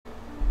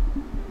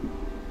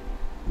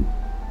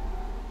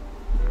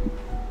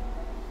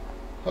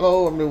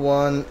Hello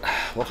everyone,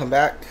 welcome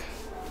back.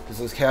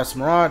 This is Chaos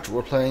Mirage.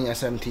 We're playing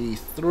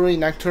SMT3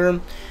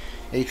 Nocturne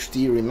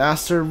HD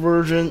Remaster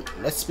version.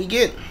 Let's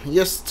begin.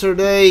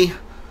 Yesterday,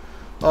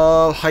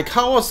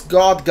 Haikawa's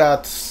god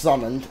got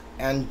summoned,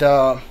 and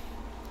our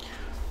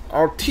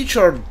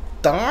teacher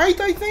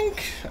died, I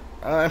think?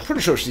 I'm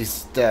pretty sure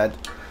she's dead.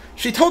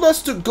 She told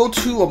us to go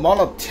to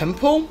Amana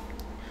Temple.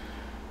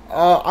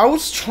 I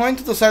was trying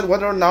to decide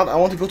whether or not I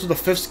want to go to the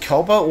 5th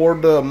Kalpa or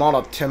the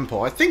Mana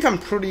Temple. I think I'm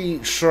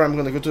pretty sure I'm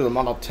gonna go to the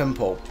Mana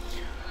Temple.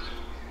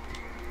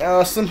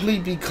 Simply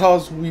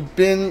because we've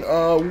been,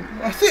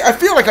 I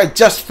feel like I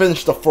just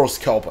finished the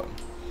 1st Kalpa.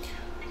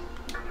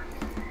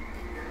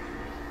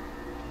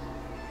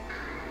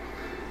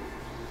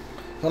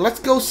 So let's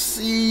go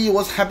see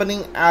what's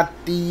happening at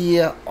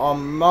the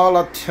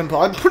Amana Temple.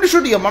 I'm pretty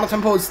sure the Amana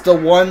Temple is the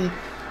one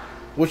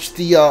which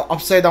the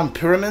upside down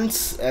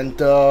pyramids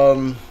and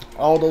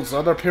all those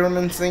other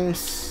pyramid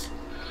things.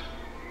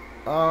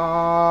 Where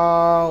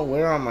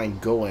am I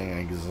going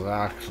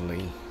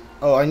exactly?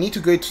 Oh, I need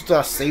to go to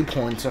the save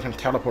point so I can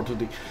teleport to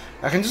the...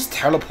 I can just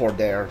teleport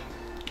there.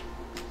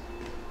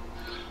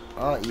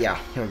 Yeah,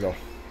 here we go.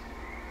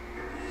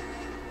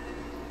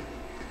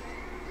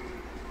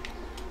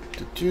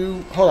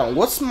 Hold on,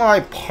 what's my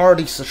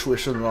party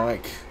situation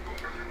like?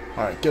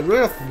 Alright, get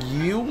rid of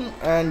you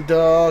and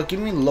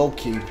give me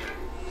Loki.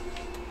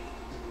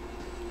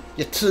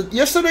 Yeah,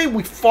 yesterday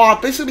we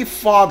basically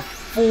fought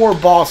 4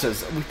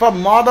 bosses. We fought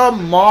Mada,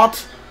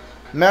 Mott,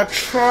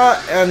 Metra,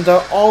 and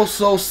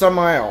also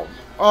Samael.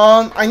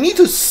 I need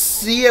to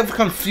see if I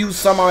can fuse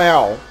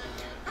Samael.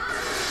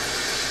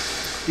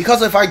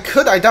 Because if I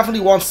could, I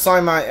definitely want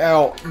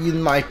Samael in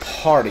my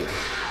party.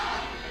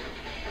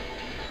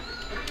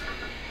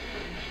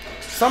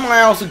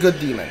 Samael's a good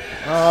demon.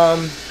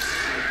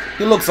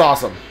 He looks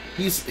awesome.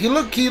 He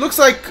looks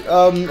like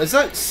is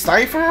that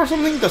Cypher or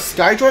something? The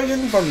Sky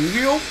Dragon from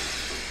Yu-Gi-Oh?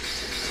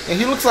 And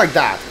he looks like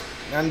that.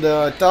 And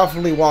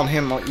definitely want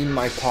him in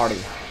my party.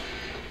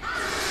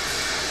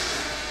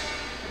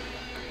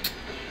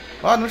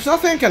 Well, there's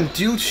nothing I can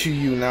do to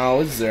you now,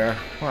 is there?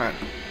 Alright.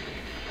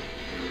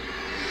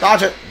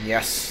 Dodge it!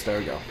 Yes, there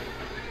we go.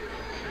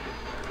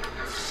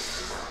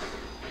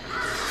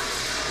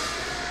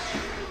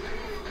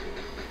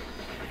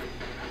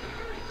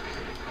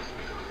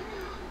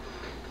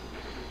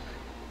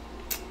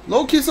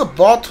 Loki's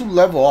about to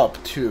level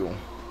up too.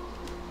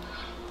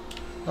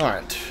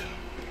 Alright.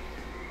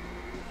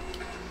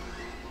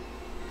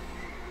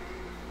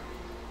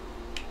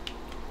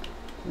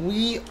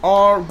 We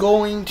are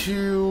going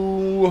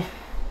to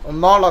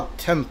Amala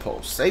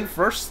Temple. Save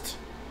first.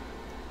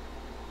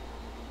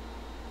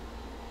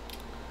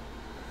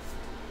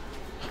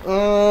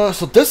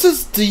 So this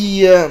is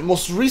the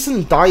most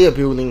recent Dia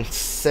building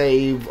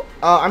save.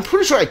 I'm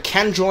pretty sure I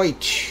can join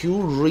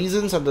 2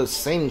 reasons at the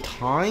same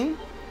time.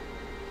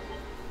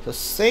 So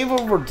save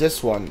over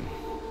this one.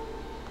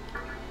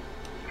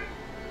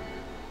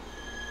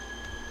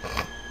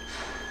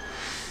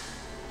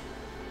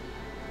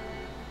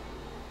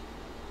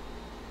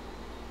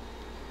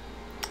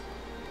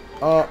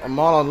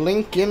 Amana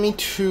link, give me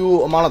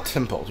to Amana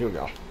Temple. Here we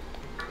go.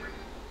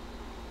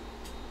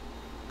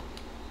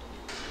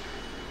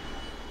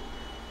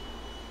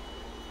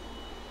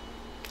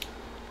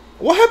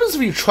 What happens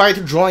if you try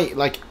to join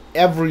like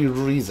every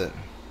reason?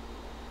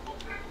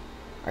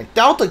 I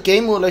doubt the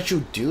game will let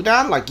you do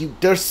that. Like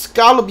there's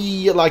gotta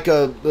be like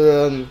a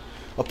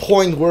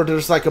point where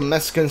there's like a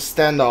Mexican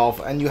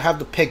standoff, and you have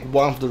to pick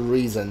one of the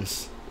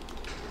reasons.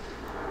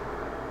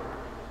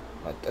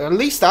 But at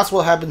least that's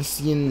what happens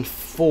in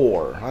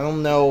 4. I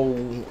don't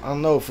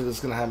know if it's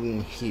gonna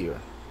happen here.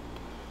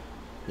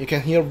 You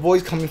can hear a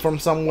voice coming from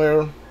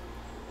somewhere.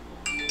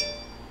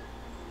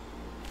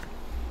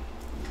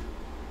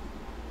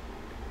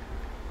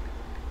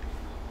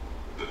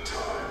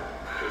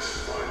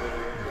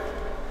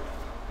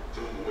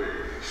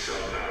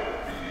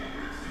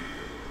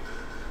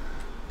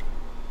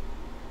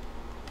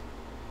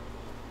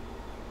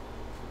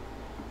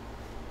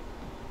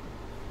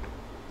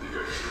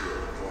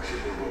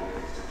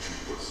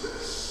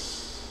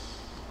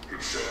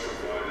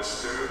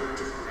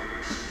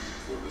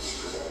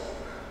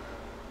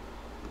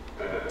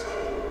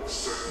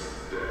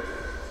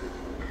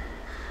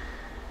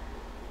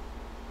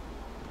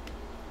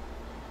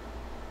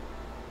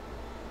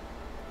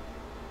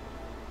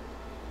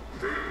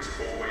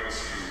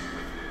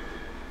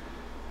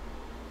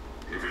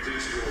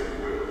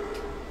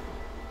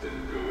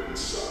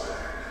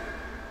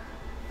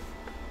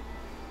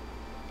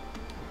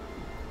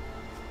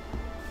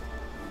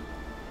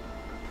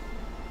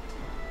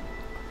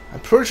 I'm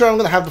pretty sure I'm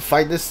gonna have to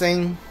fight this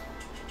thing.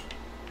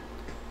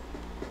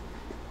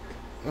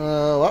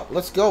 Well,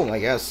 let's go, I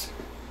guess.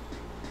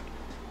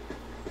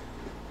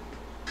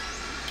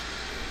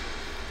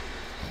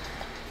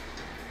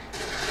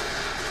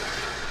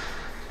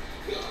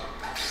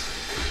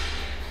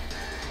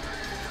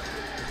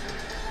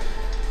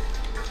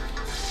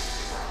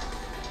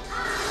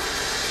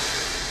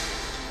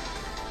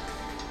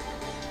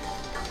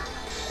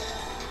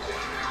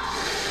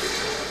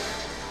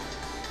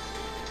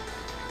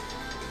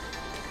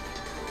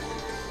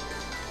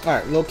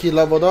 Alright, Loki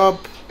leveled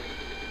up.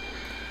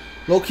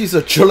 Loki's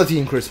agility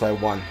increased by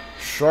 1.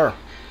 Sure.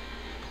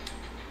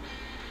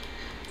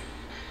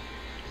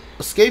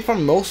 Escape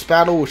from most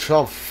battle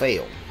without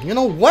fail. You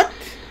know what?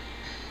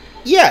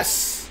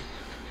 Yes.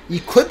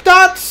 Equip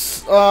that.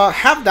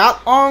 Have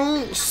that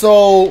on.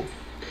 So,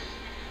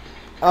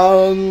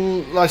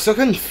 like, so I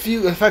can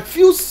feel. If I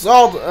fuse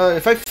out,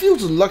 if I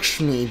fuse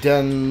Lakshmi,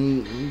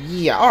 then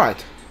yeah. All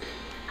right.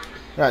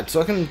 Right.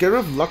 So I can get rid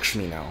of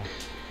Lakshmi now.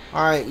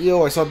 Alright,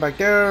 yo, I saw it back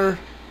there.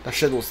 That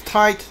shit was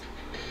tight.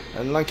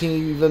 And liking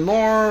even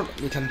more,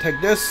 we can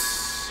take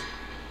this.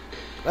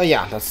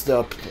 Yeah, that's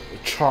the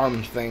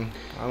charm thing.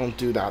 I don't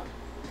do that.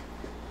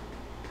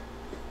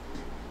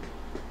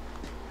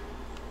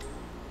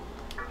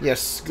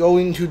 Yes, go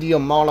into the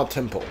Amala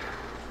temple.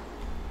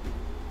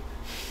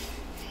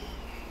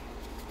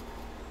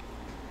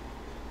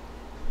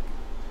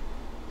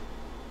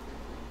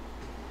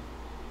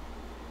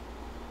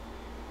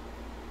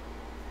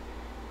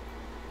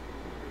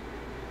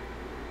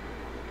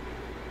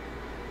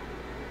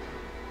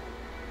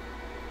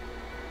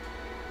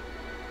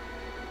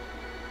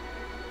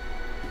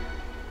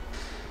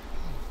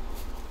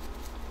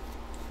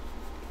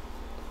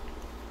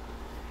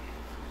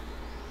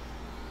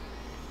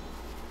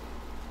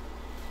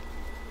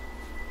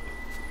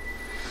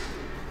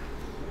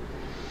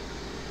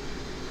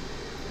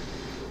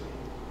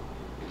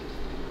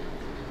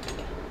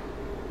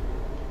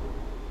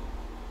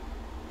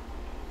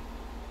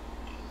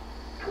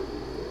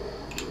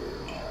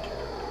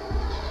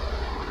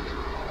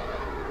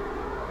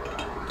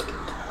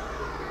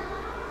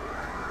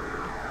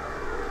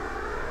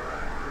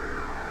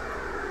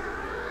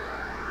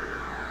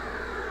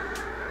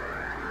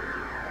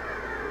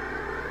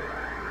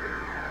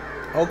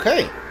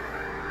 Okay.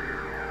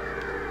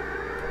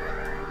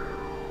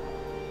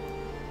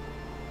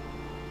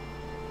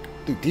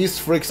 Dude, these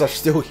freaks are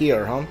still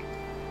here, huh?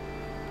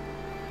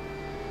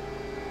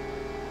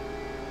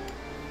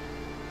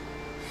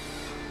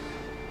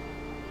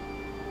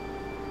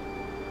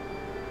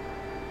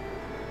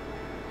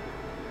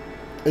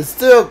 Is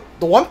the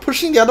one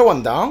pushing the other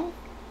one down?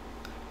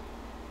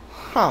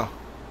 Huh.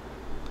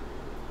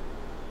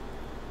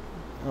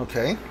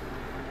 Okay.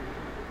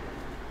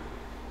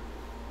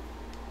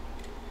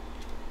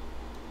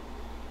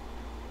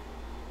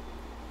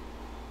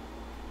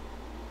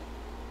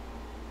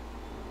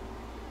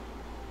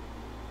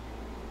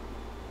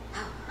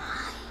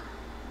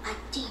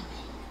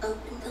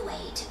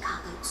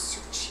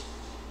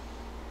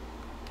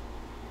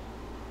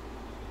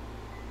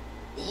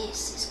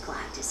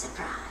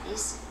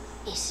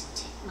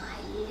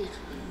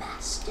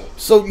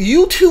 So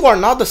you two are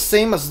not the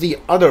same as the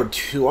other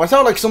two. I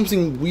thought like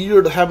something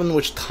weird happened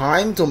with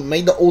time to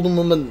make the old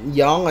woman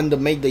young and to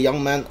make the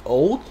young man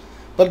old.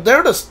 But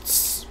they're not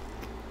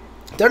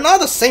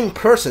the same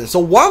person. So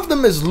one of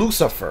them is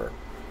Lucifer.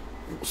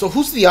 So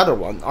who's the other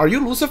one? Are you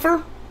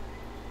Lucifer?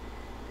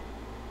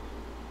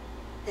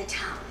 The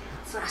tower,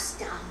 thrust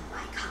down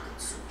by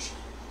Kakutsuchi,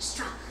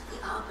 struck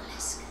the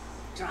obelisk,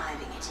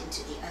 driving it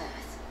into the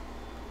earth.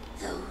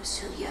 Those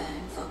who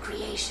yearn for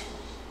creation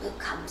will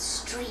come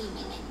streaming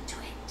into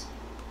it.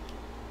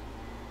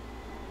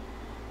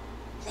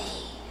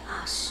 They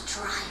are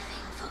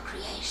striving for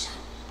creation.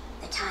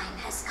 The time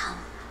has come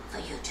for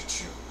you to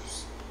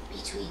choose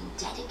between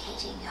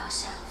dedicating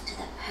yourself to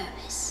the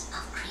purpose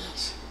of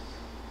creation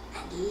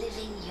and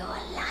living your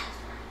life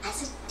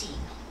as a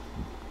demon.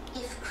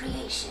 If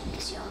creation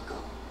is your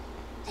goal,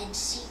 then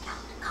seek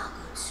out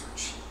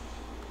Kakutsuchi.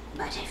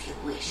 But if you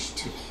wish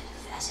to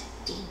live as a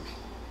demon,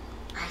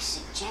 I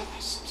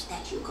suggest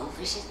that you go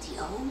visit the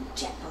old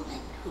gentleman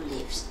who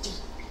lives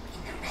deep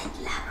in the Red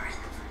Labyrinth.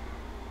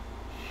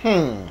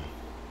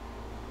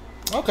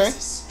 Okay. This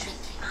is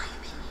strictly my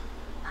opinion,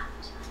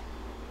 but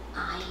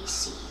I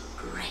see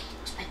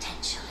great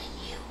potential in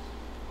you.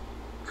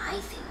 I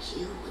think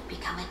you would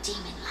become a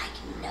demon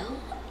like no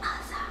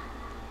other.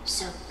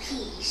 So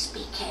please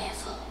be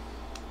careful.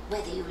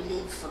 Whether you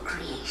live for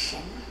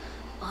creation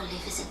or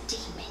live as a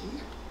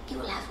demon, you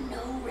will have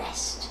no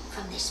rest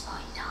from this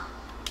point on.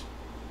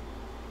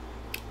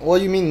 What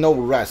do you mean no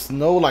rest?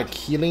 No like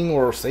healing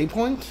or save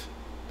point?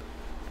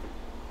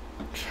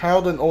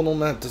 Child and old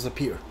man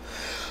disappear.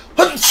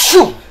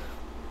 Excuse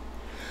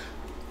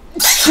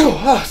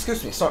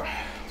me, sorry.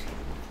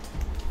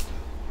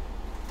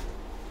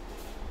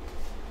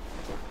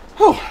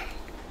 Oh,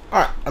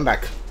 alright, I'm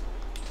back.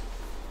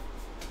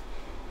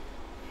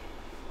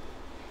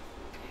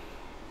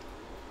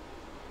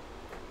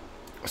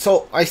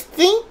 So I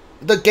think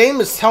the game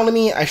is telling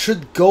me I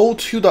should go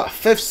to the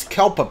 5th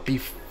Kalpa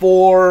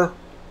before...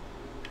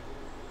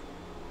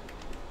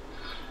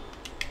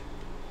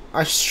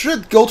 I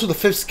should go to the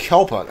 5th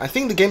Kalpa. I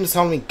think the game is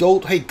telling me, go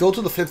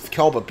to the 5th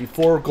Kalpa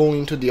before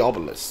going to the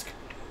obelisk.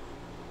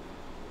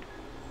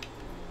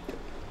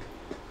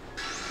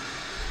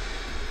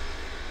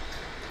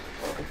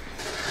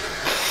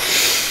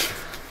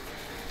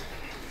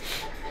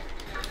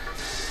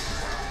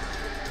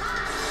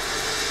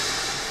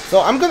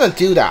 So I'm gonna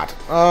do that.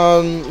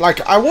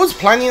 Like I was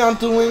planning on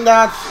doing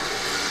that,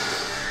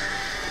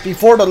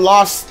 before the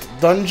last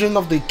dungeon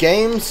of the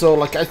game, so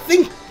like I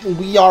think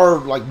we are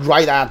like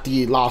right at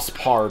the last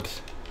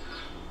part.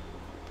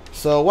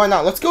 So why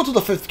not? Let's go to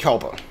the 5th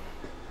Kalpa.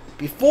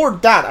 Before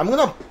that, I'm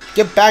gonna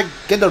get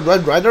the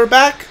Red Rider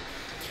back,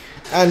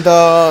 and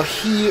go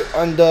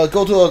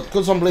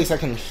to some place I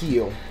can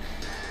heal.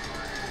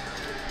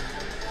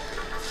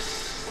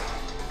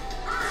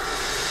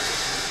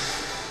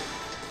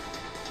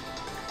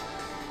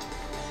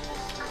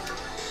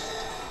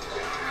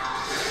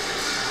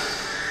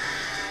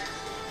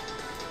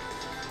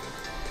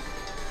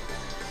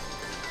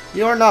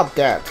 You're not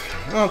dead.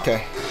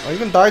 Okay. Are you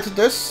gonna die to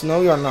this?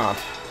 No, you're not.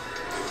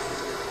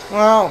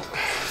 Well,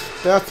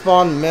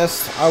 Deathbond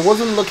missed. I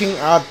wasn't looking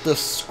at the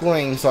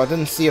screen, so I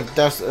didn't see if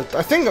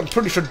I'm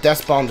pretty sure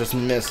Deathbond just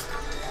missed.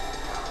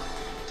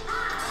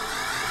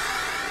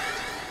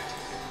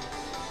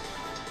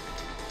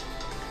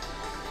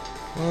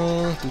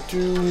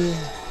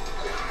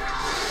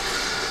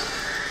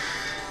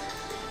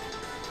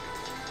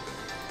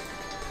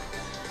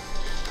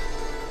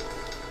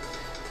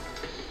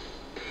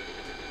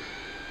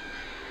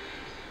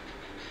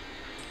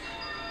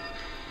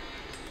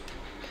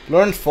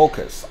 Learn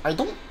focus. I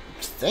don't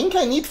think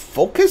I need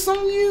focus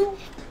on you,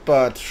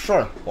 but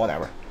sure,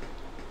 whatever.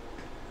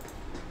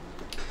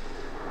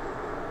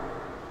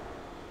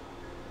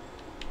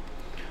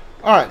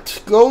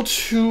 Alright, go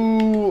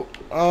to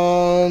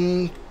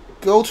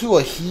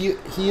a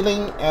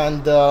healing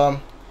and go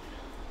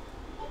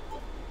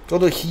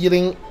to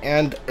healing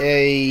and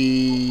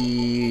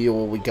a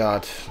what we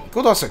got.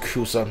 Go to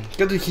Asakusa.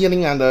 Go to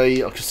healing and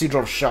a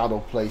Cathedral of Shadow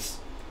place.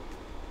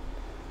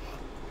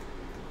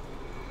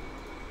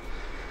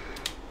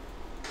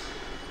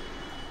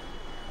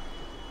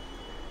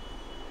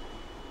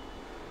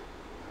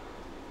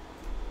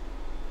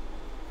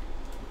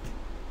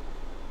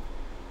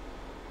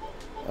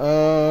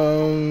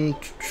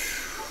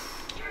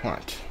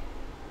 Right.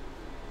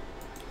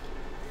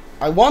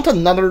 I want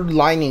another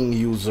lightning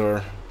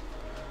user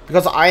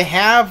because I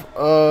have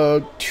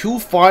 2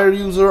 fire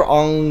user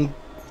on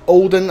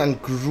Odin and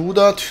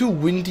Garuda, 2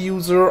 wind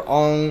user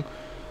on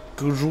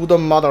Garuda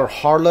Mother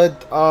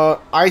Harlot,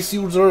 ice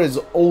user is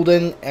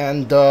Odin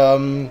and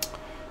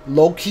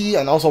Loki,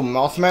 and also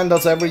Mothman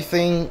does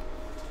everything.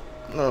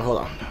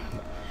 Hold on.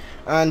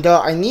 And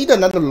I need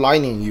another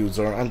lightning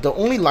user, and the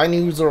only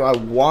lightning user I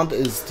want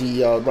is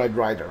the Red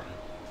Rider.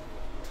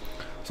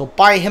 So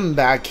buy him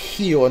back,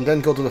 heal, and then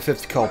go to the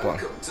 5th Kalpa.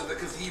 Welcome to the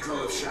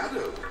Cathedral of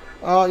Shadow.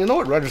 You know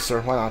what? Register.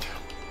 Why not?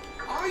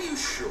 Are you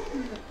sure?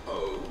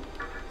 Oh.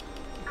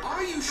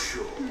 Are you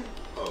sure?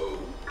 Oh.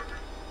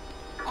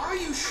 Are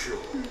you sure?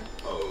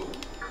 Oh.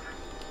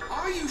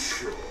 Are you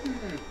sure?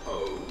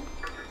 Oh.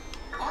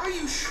 Are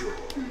you sure?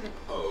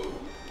 Oh.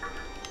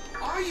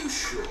 Are you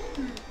sure?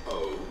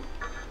 Oh.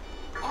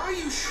 Are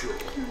you sure?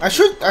 I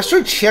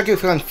should check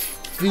if I can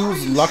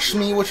fuse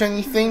Lakshmi with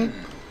anything,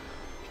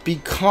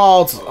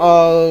 because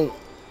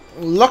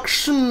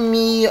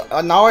Lakshmi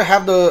now I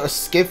have the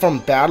escape from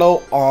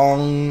battle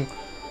on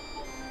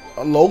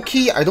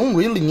Loki. I don't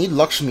really need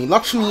Lakshmi.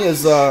 Lakshmi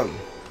is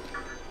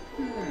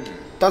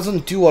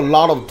doesn't do a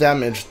lot of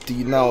damage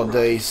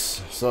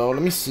nowadays. So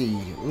let me see.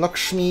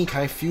 Lakshmi,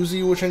 can I fuse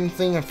you with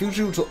anything? I fuse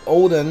you to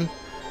Odin.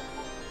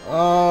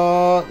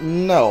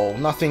 No,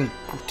 nothing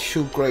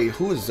too great.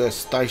 Who is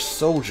this?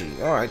 Daisoji.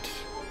 Alright.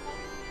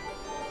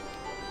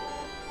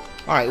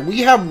 Alright, we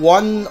have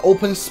 1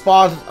 open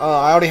spot.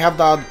 I already have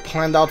that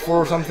planned out for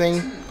or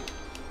something.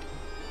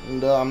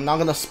 And I'm not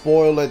gonna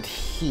spoil it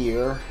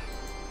here.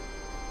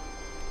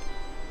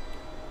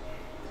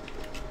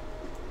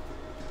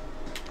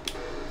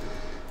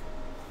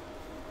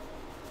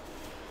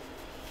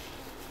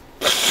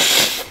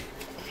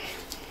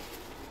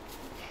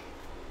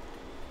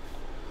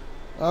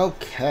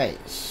 Okay,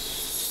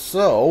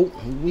 so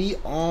we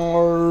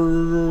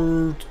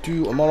are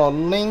to Amala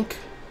Link,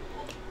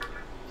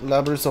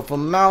 Labyrinth of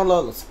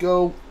Amala. Let's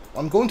go.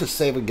 I'm going to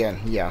save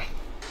again. Yeah.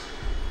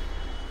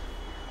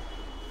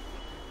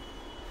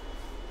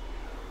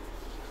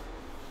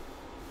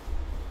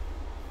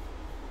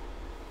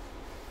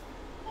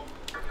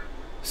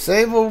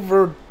 Save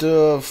over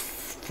the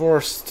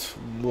first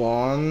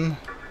one.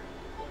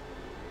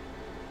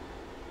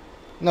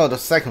 No, the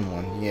second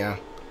one. Yeah.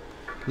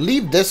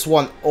 Leave this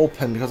one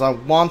open because I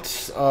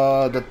want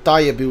the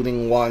Dia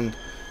building one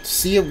to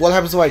see what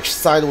happens if I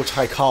side with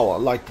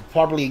Haikawa, like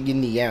probably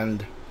in the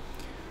end.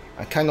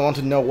 I kinda want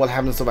to know what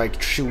happens if I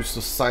choose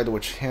to side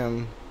with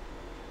him.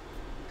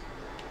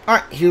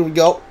 Alright, here we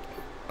go.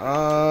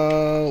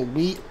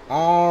 We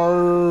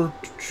are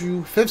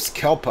to 5th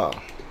Kalpa.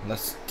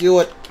 Let's do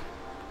it.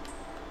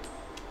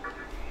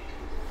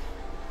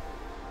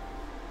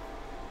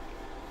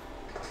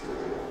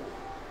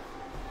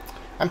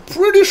 I'm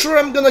pretty sure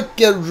I'm gonna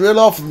get rid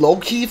of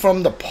Loki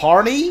from the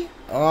party.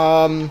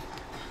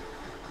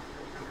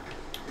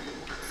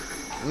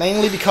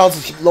 Mainly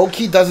because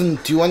Loki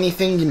doesn't do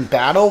anything in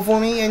battle for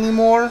me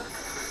anymore.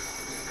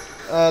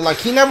 Like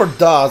he never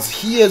does.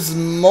 He is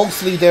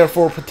mostly there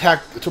for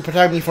to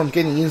protect me from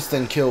getting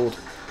instant killed.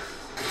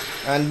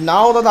 And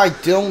now that I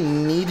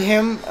don't need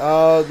him,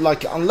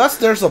 like unless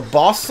there's a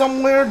boss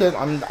somewhere, then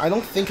I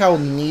don't think I'll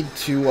need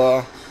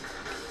to.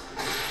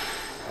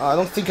 I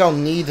don't think I'll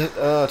need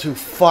to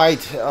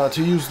fight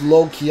to use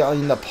Loki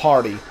in the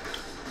party.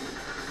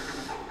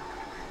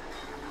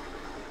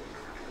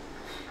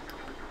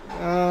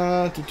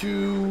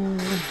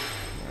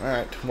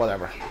 Alright,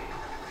 whatever.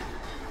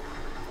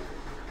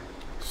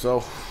 So,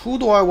 who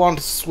do I want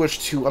to switch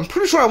to? I'm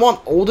pretty sure I want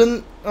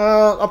Odin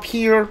up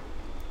here.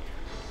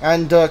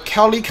 And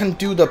Kelly can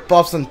do the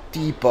buffs and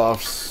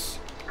debuffs.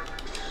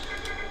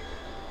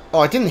 Oh,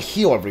 I didn't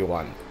heal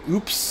everyone.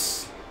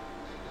 Oops.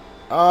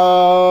 You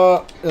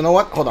know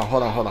what? Hold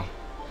on.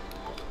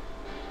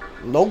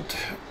 Load.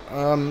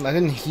 I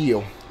didn't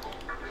heal.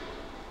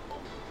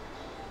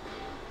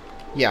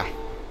 Yeah.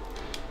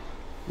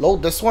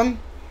 Load this one.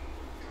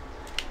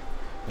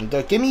 And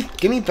give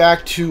me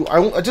back to.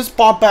 I just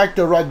bought back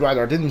the Red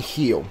Rider. I didn't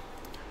heal.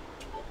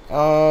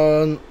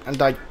 And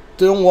I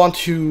don't want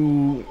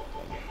to.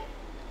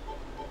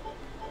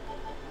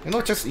 You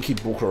know, just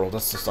Ikebukuro.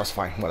 That's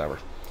fine. Whatever.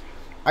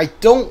 I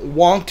don't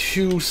want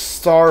to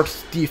start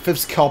the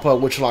 5th Kalpa,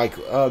 which like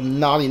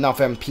not enough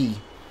MP.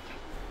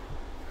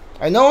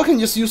 I know I can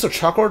just use a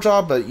chakra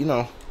job, but you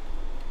know.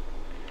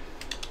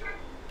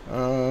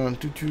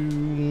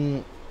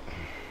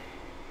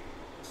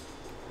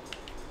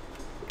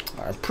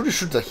 I'm pretty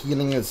sure the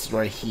healing is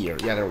right here.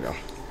 Yeah, there we go.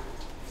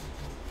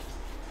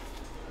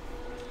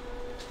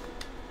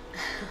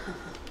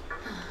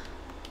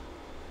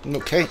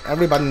 Okay,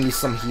 everybody needs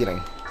some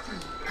healing.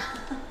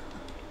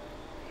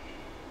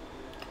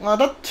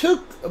 That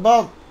took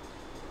about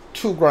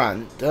 $2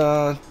 grand.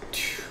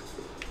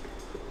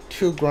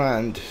 2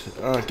 grand,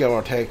 give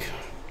or take.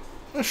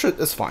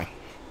 It's fine.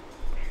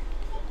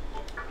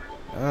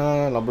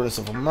 Labyrinth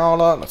of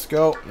Mala, let's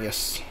go.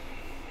 Yes.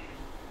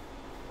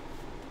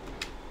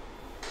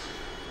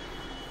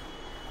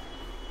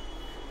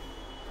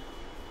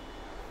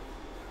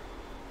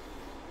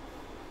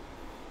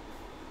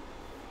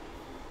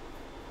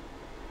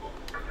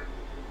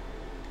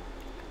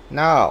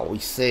 Now we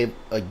save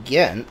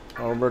again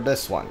over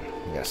this one.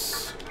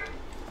 Yes.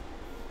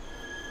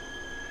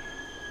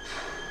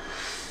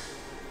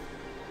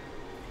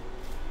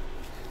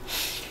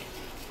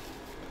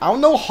 I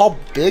don't know how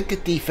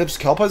big the 5th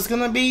Kalpa is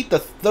gonna be.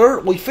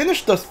 We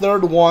finished the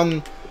 3rd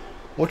one,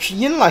 which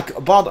in like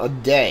about a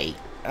day,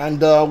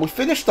 and we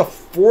finished the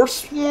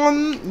 4th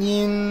one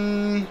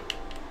in.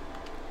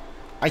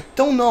 I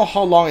don't know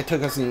how long it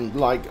took us in.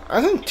 Like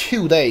I think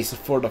 2 days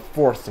for the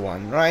 4th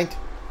one, right?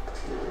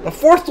 The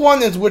 4th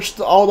one is which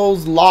all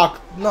those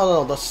locked.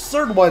 No, the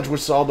 3rd one is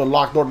which all the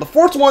locked door. The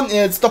 4th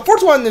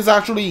one is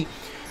actually.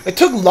 It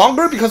took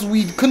longer because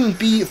we couldn't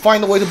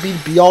find a way to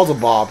beat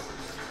Beelzebub.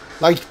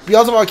 Like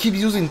Beelzebub keeps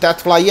using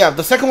Deathfly. Yeah,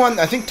 the 2nd one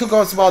I think took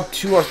us about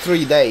 2 or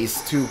 3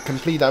 days to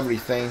complete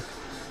everything.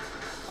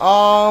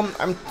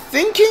 I'm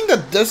thinking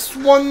that this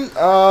one.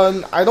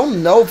 I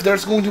don't know if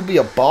there's going to be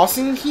a boss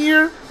in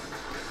here.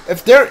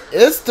 If there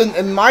is, then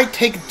it might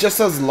take just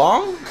as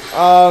long.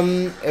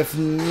 If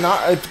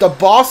not, if the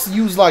boss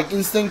use like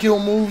instant kill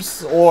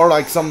moves or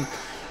like some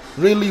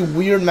really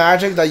weird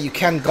magic that you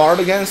can't guard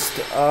against,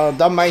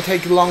 that might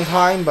take a long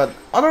time. But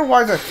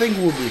otherwise, I think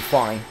we'll be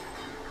fine.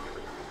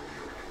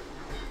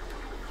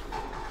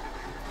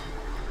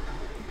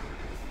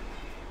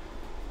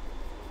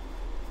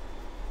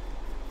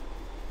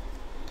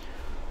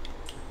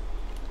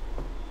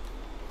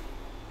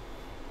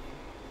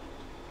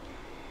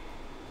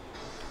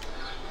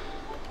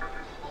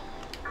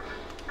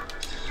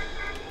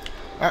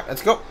 Alright,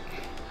 let's go.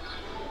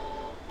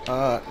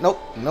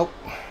 Nope.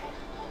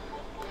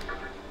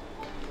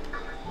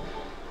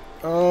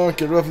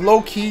 Get rid of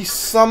Loki,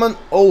 summon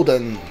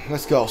Odin.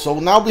 Let's go. So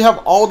now we have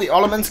all the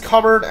elements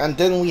covered, and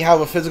then we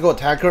have a physical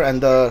attacker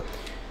and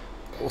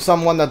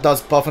someone that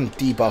does buff and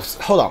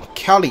debuffs. Hold on,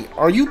 Kelly,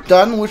 are you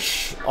done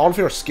with all of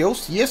your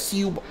skills? Yes,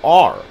 you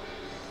are.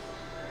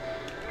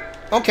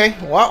 Okay,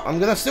 well,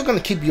 I'm still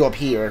gonna keep you up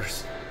here.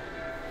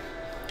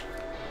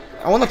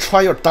 I wanna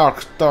try your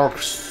dark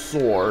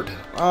sword.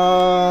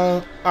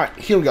 Alright,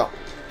 here we go.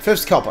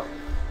 5th Kalpa.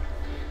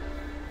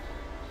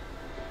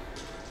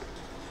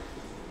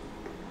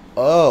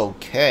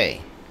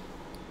 Okay.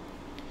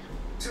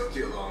 Took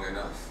you long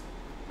enough.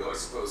 Though I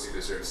suppose you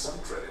deserve some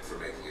credit for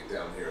making it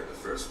down here in the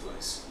first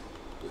place.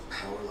 With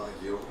power like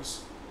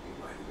yours, you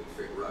might even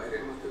fit right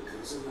in with the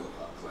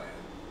Kuzunoha clan.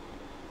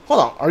 Hold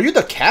on, are you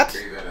the cat?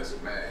 Be that as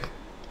it may,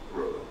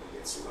 road only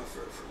gets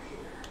rougher from here.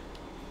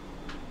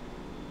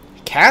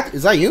 Cat?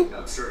 Is that you?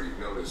 I'm sure you've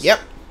noticed. Yep.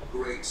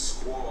 Great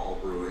squall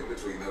brewing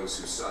between those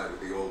who side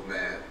with the old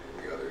man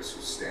and the others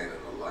who stand in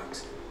the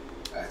light.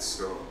 That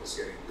storm was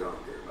getting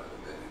darker by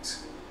the minute.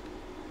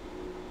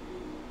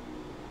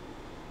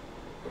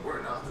 But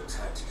we're not the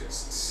type to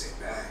just sit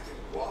back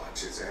and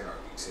watch as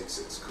anarchy takes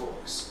its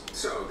course.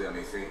 So,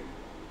 Demi-Fiend,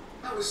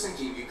 I was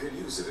thinking you could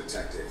use a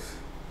detective.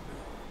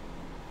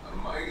 A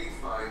mighty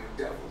fine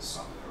devil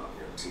summoner on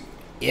your team.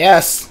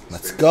 Yes,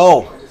 let's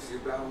go. Quite a few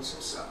battles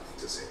himself,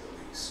 to say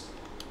the least.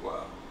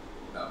 Well,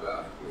 not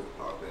bad, new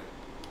department.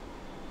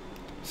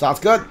 Sounds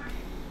good.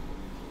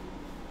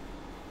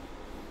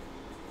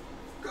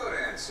 Good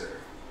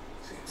answer.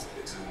 Seems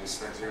like the time we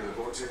spent here in the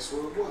Vortex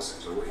world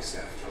wasn't a waste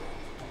after all.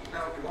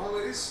 Now, while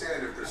it is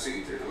standard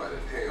procedure to either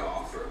pay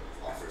off or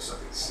offer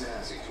something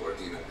snazzy to our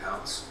demon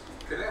pals,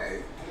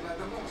 today we'll let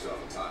the Mojo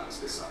tiles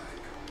decide.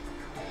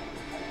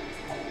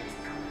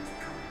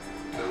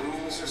 The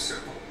rules are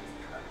simple.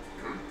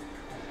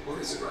 What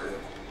is it, Ryder?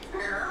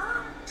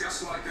 Yeah,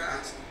 just like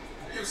that?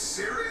 Are you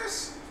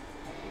serious?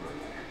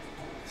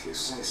 If you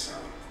say so.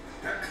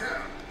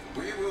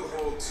 We will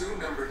hold 2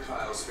 numbered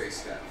tiles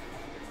face down.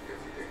 If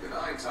you pick the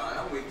 9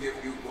 tile, we give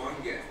you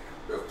 1 yen.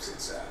 Oops,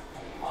 it's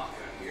Maka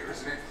here,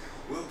 isn't it?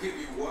 We'll give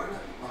you 1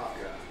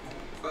 Maka.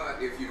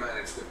 But if you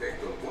manage to pick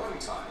the 1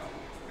 tile,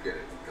 you get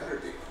a better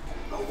deal.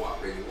 A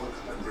whopping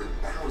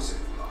 100,000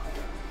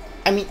 Maka.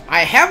 I mean,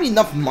 I have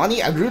enough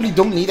money. I really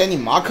don't need any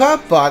Maka,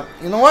 but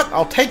you know what?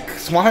 I'll take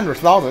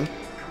 100,000.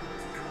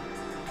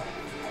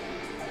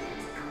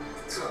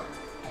 So,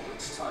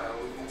 which tile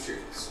will you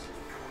choose?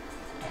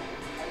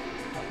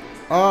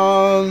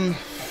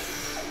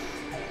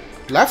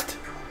 Left?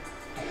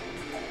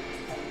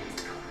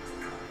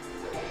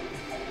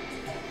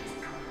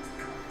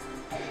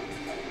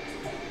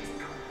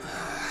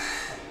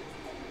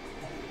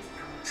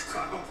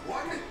 Got a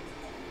 1?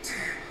 Damn,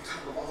 on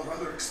top of all our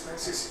other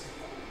expenses.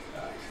 I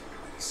can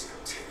really see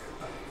a tear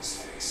on his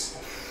face.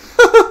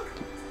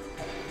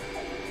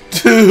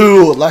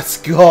 Dude, let's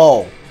go.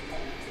 Well,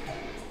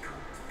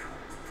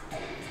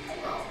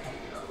 now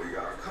that we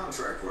got our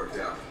contract worked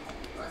out,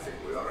 I think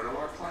we ought to know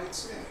our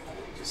client's name,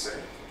 wouldn't you say?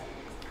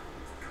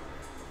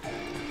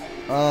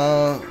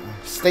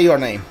 State your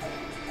name.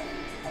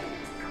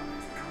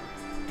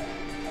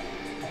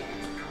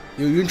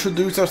 You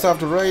introduce yourself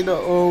to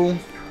Raido.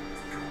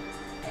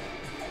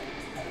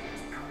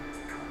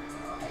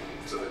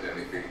 So the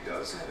demi-pig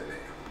does have a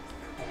name.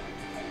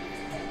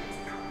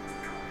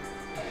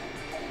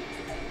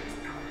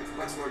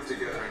 Let's work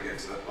together and get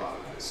to the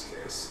bottom of this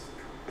case.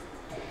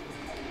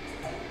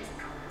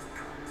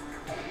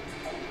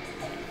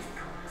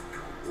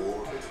 War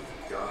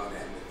between God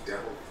and the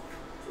devil.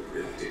 We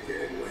really did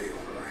get way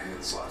over our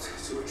hands lot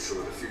to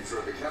ensure the future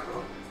of the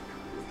capital.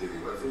 We'll give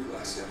you every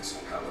last ounce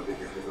of power the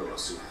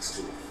Yatagorosu has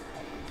to offer.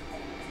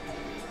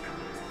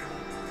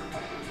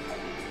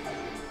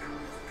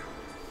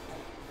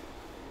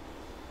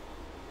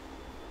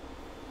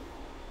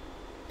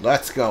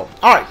 Let's go.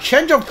 Alright,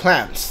 change of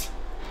plans.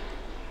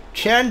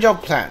 Change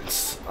of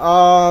plans.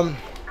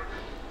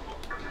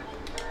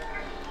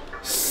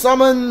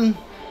 Summon.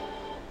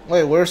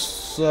 Wait,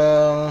 where's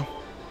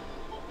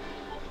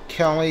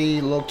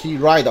Kelly, Loki,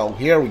 Raido?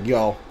 Here we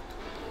go.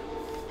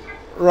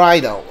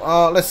 Raido.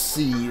 Let's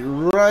see.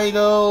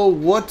 Raido,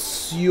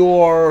 what's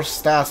your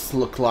stats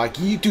look like?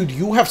 Dude,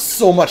 you have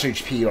so much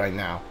HP right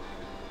now.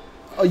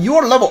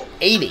 You're level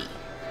 80.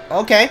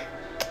 Okay.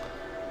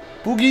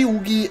 Boogie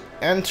Woogie,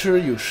 enter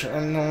you.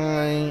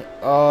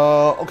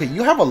 Okay,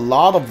 you have a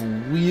lot of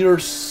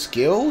weird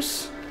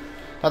skills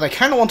that I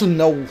kind of want to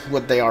know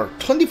what they are.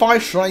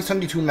 25 strength,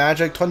 22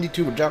 magic,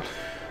 22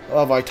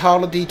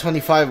 vitality,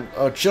 25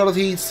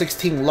 agility,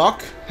 16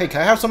 luck. Hey,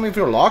 can I have some of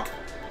your luck?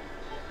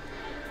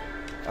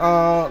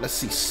 Let's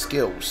see,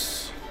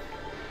 skills.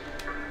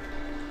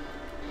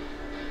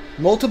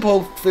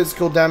 Multiple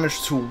physical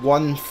damage to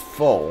 1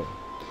 foe.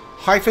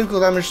 High physical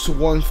damage to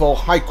 1 foe,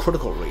 high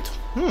critical rate.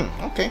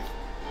 Okay.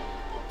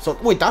 So,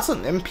 wait, that's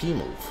an MP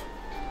move.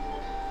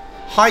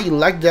 High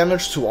elect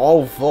damage to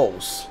all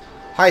foes.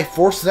 High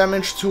force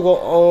damage to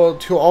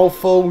all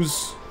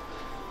foes.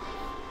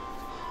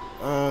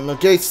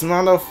 Negates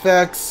nano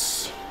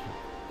effects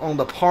on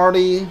the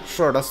party.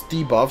 Sure, that's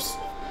debuffs.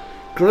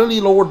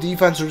 Greatly lower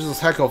defense versus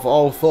attack of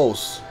all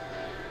foes.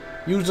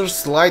 User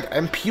slight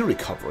MP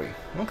recovery.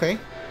 Okay.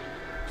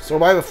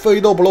 Survive a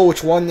fatal blow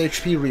with 1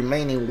 HP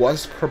remaining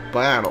once per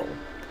battle.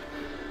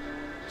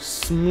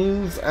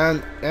 Smooth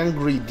and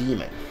angry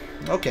demon.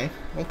 Okay,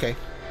 okay.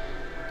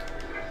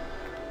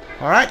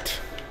 Alright.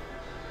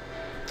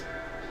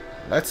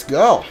 Let's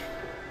go.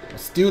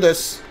 Let's do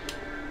this.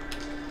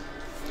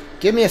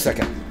 Give me a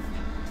second.